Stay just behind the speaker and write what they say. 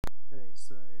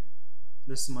So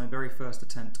this is my very first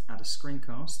attempt at a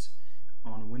screencast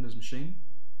on a Windows machine.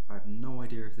 I have no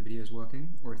idea if the video is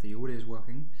working or if the audio is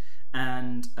working,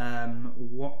 and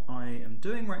what I am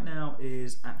doing right now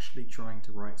is actually trying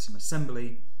to write some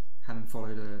assembly, having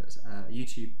followed a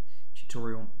YouTube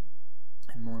tutorial,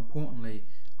 and more importantly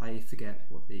I forget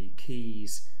what the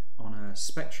keys on a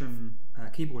Spectrum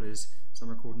keyboard is, so I'm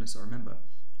recording this so I remember.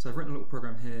 So I've written a little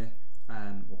program here,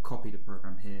 or copied a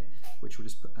program here, which will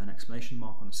just put an exclamation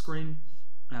mark on the screen,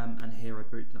 and here I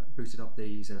booted up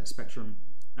these Spectrum,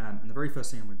 and the very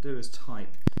first thing I'm going to do is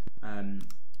type, and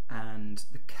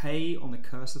the K on the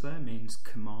cursor there means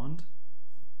command.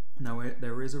 Now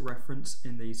there is a reference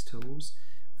in these tools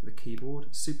for the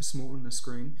keyboard, super small on the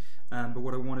screen, but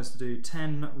what I want is to do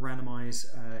 10 randomize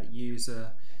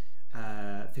user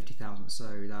 50,000,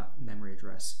 so that memory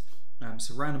address.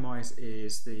 So randomize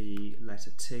is the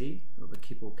letter T, or the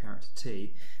keyboard character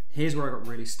T. Here's where I got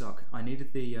really stuck. I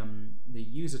needed the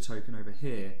user token over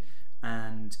here,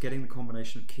 and getting the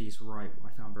combination of keys right I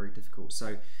found very difficult.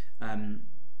 So I'm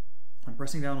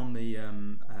pressing down on the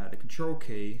control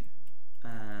key,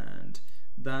 and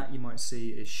that you might see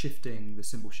is shifting the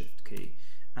symbol shift key,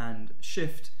 and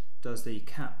shift does the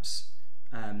caps,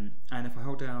 and if I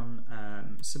hold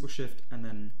down symbol shift and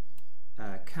then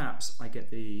caps, I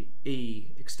get the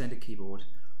E extended keyboard.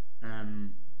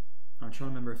 I'm trying to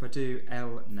remember if I do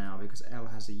L now, because L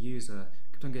has a user,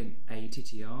 I kept on getting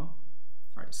ATTR.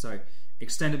 Alright, so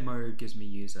extended mode gives me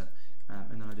user,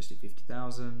 and then I just do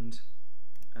 50,000.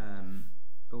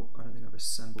 Oh, I don't think I've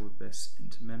assembled this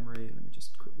into memory. Let me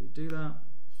just quickly do that.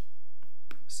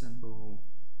 Assemble,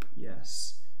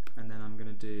 yes, and then I'm going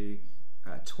to do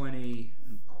 20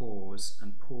 and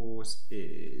pause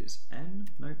is N,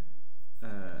 nope,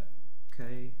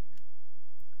 K,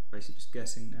 basically just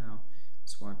guessing now,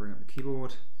 that's why I bring up the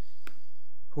keyboard.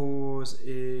 Pause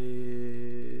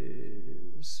is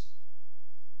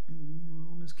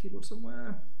on this keyboard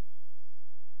somewhere.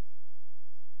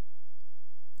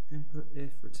 Input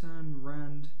if return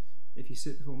rand. If you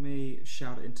sit before me,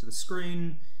 shout it into the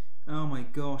screen. Oh my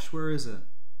gosh, where is it?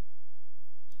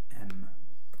 M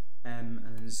and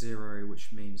then 0,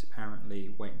 which means apparently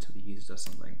wait until the user does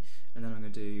something. And then I'm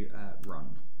going to do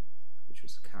run, which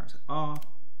was the character R. Off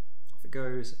it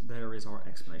goes. There is our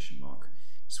exclamation mark.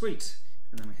 Sweet.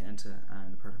 And then we hit enter,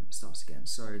 and the program starts again.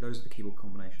 So those are the keyboard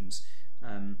combinations.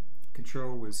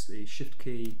 Control was the shift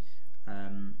key,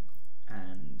 and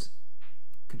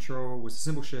control was the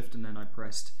symbol shift, and then I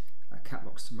pressed cap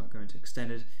locks to go into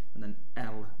extended, and then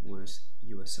L was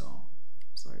USR.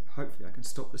 So hopefully I can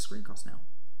stop the screencast now.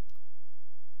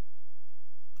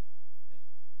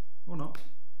 Or not.